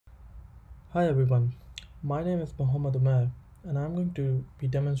Hi everyone, my name is Umair and I'm going to be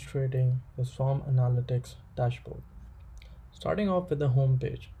demonstrating the SWAM Analytics dashboard. Starting off with the home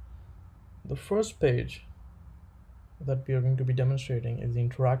page. The first page that we are going to be demonstrating is the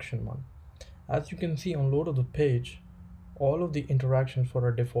interaction one. As you can see on load of the page, all of the interactions for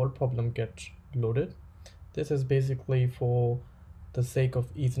a default problem gets loaded. This is basically for the sake of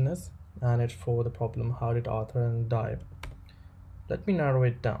easiness and it's for the problem how did Arthur Allen die. Let me narrow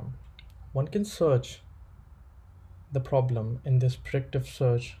it down. One can search the problem in this predictive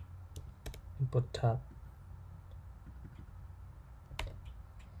search input tab.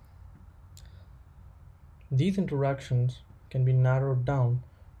 These interactions can be narrowed down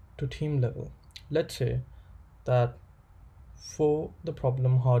to team level. Let's say that for the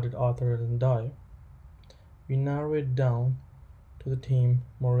problem how did Arthur Allen die, we narrow it down to the team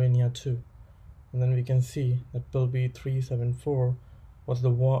Morenia 2, and then we can see that Bill B374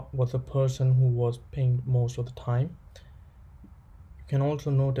 was the person who was pinged most of the time. You can also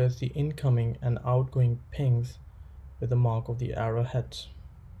notice the incoming and outgoing pings with the mark of the arrowheads.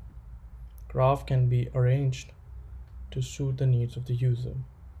 Graph can be arranged to suit the needs of the user.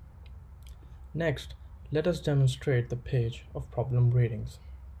 Next, let us demonstrate the page of problem ratings.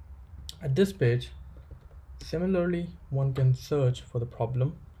 At this page, similarly, one can search for the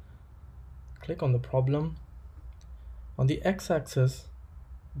problem. Click on the problem. On the x-axis,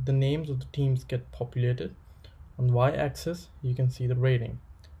 the names of the teams get populated. On the y-axis, you can see the rating.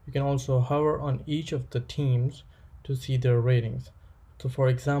 You can also hover on each of the teams to see their ratings. So for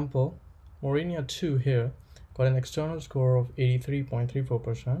example, Morenia 2 here got an external score of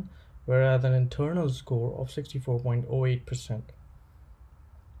 83.34%, whereas an internal score of 64.08%.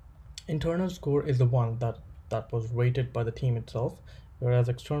 Internal score is the one that was rated by the team itself, whereas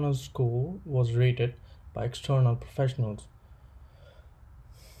external score was rated by external professionals.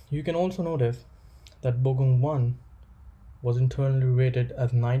 You can also notice that Bogum 1 was internally rated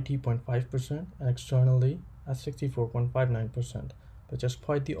as 90.5% and externally as 64.59%, but just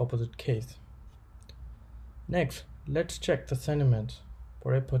quite the opposite case. Next, let's check the sentiments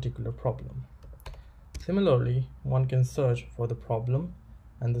for a particular problem. Similarly, one can search for the problem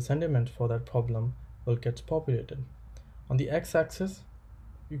and the sentiment for that problem will get populated. On the x-axis,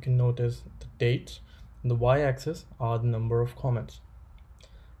 you can notice the dates, and the y-axis are the number of comments.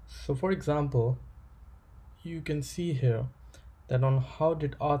 So for example, you can see here that on how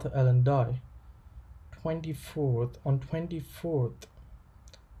did Arthur Allen die, on 24th,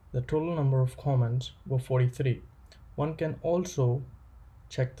 the total number of comments were 43. One can also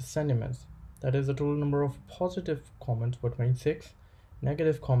check the sentiments. That is, the total number of positive comments were 26,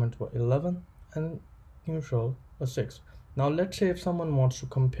 negative comments were 11, and neutral was 6. Now let's say if someone wants to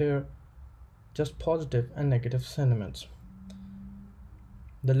compare just positive and negative sentiments.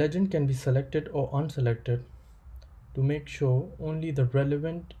 The legend can be selected or unselected to make sure only the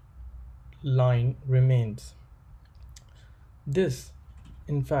relevant line remains. This,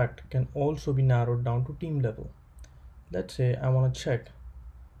 in fact, can also be narrowed down to team level. Let's say I want to check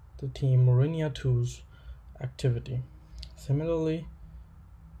the team Morenia 2's activity. Similarly,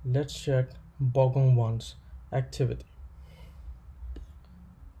 let's check Bogum 1's activity.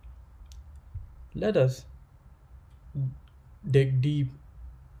 Let us dig deep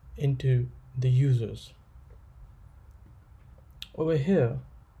into the users. Over here,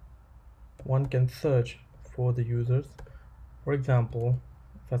 one can search for the users. For example,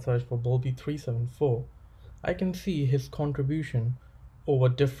 if I search for Bolby374, I can see his contribution over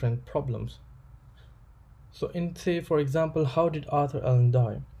different problems. So in say for example, how did Arthur Allen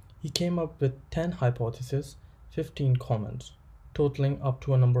die? He came up with 10 hypotheses, 15 comments, totaling up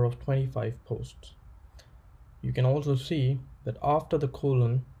to a number of 25 posts. You can also see that after the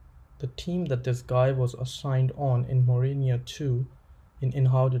colon, the team that this guy was assigned on in Morenia 2 in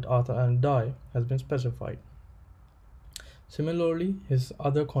How Did Arthur Allen Die has been specified. Similarly, his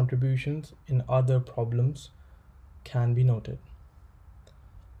other contributions in other problems can be noted.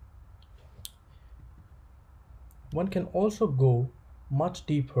 One can also go much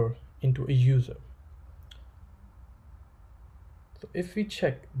deeper into a user. So if we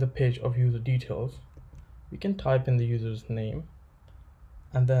check the page of user details, we can type in the user's name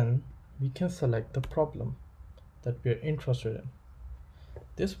and then we can select the problem that we are interested in.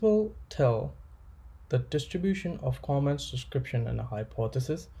 This will tell the distribution of comments, description, and a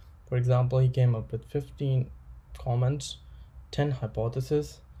hypothesis. For example, he came up with 15 comments, 10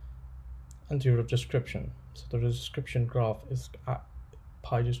 hypotheses, and 0 description. So the description graph is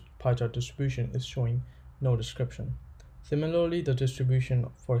pie chart distribution is showing no description. Similarly, the distribution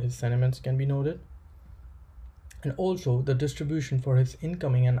for his sentiments can be noted. And also the distribution for his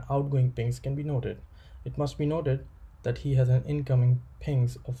incoming and outgoing pings can be noted. It must be noted that he has an incoming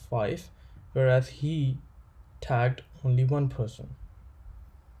pings of 5, whereas he tagged only one person.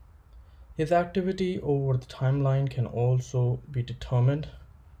 His activity over the timeline can also be determined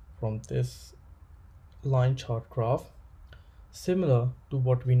from this line chart graph, similar to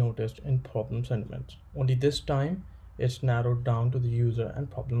what we noticed in problem sentiments. Only this time it's narrowed down to the user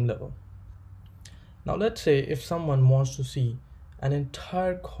and problem level. Now let's say if someone wants to see an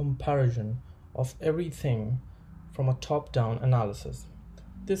entire comparison of everything from a top-down analysis.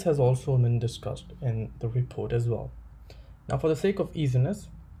 This has also been discussed in the report as well. Now for the sake of easiness,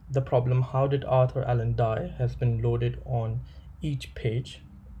 the problem "How did Arthur Allen die?" has been loaded on each page.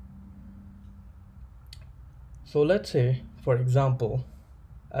 So let's say, for example,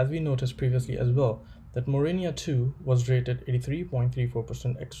 as we noticed previously as well, that Mourinho 2 was rated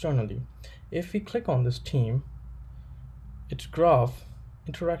 83.34% externally. If we click on this team, its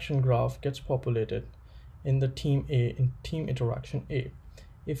interaction graph gets populated in the team A, in team interaction A.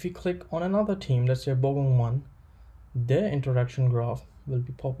 If we click on another team, let's say Bogong 1, their interaction graph will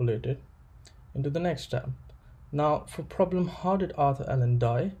be populated into the next tab. Now for problem "How did Arthur Allen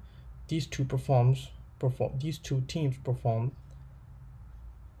die?", these two teams perform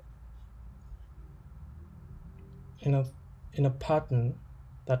in a pattern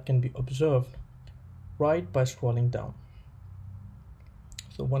that can be observed right by scrolling down.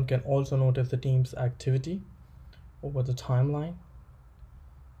 So one can also notice the team's activity over the timeline.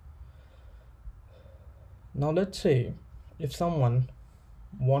 Now let's say if someone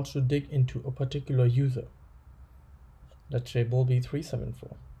wants to dig into a particular user, let's say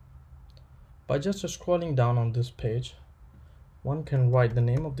Bulby374, by just scrolling down on this page, one can write the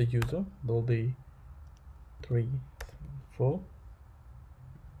name of the user, Bulby374,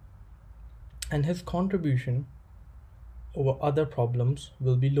 and his contribution over other problems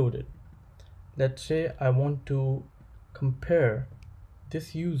will be loaded. Let's say I want to compare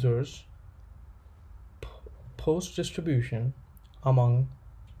this user's post distribution among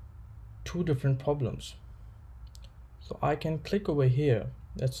two different problems. So I can click over here,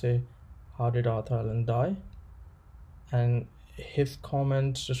 let's say "How did Arthur Allen die?" and his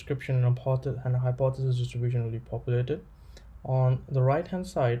comments, description, and hypothesis distribution will be populated. On the right hand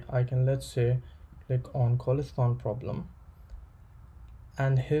side, I can, let's say, click on Kholistan problem,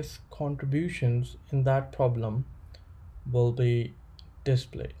 and his contributions in that problem will be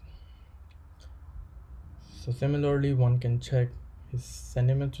displayed. So similarly, one can check his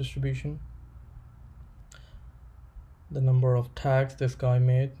sentiment distribution, the number of tags this guy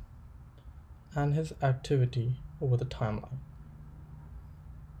made, and his activity over the timeline.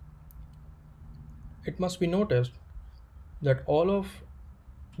 It must be noticed that all of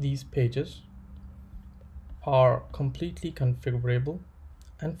these pages are completely configurable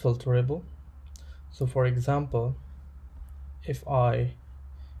and filterable. So for example, if I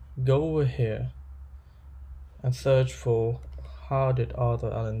go over here and search for "How did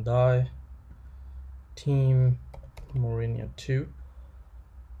Arthur Allen die?" team Mourinho 2,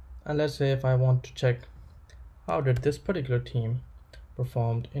 and let's say if I want to check how did this particular team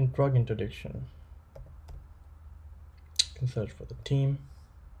performed in drug interdiction, I can search for the team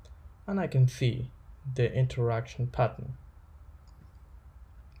and I can see their interaction pattern.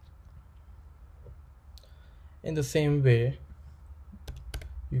 In the same way,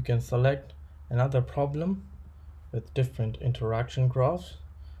 you can select another problem with different interaction graphs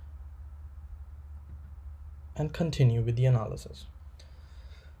and continue with the analysis.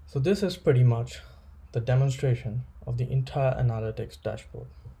 So this is pretty much the demonstration of the entire analytics dashboard.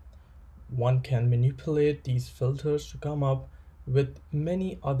 One can manipulate these filters to come up with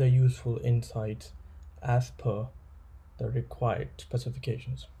many other useful insights as per the required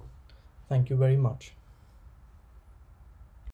specifications. Thank you very much.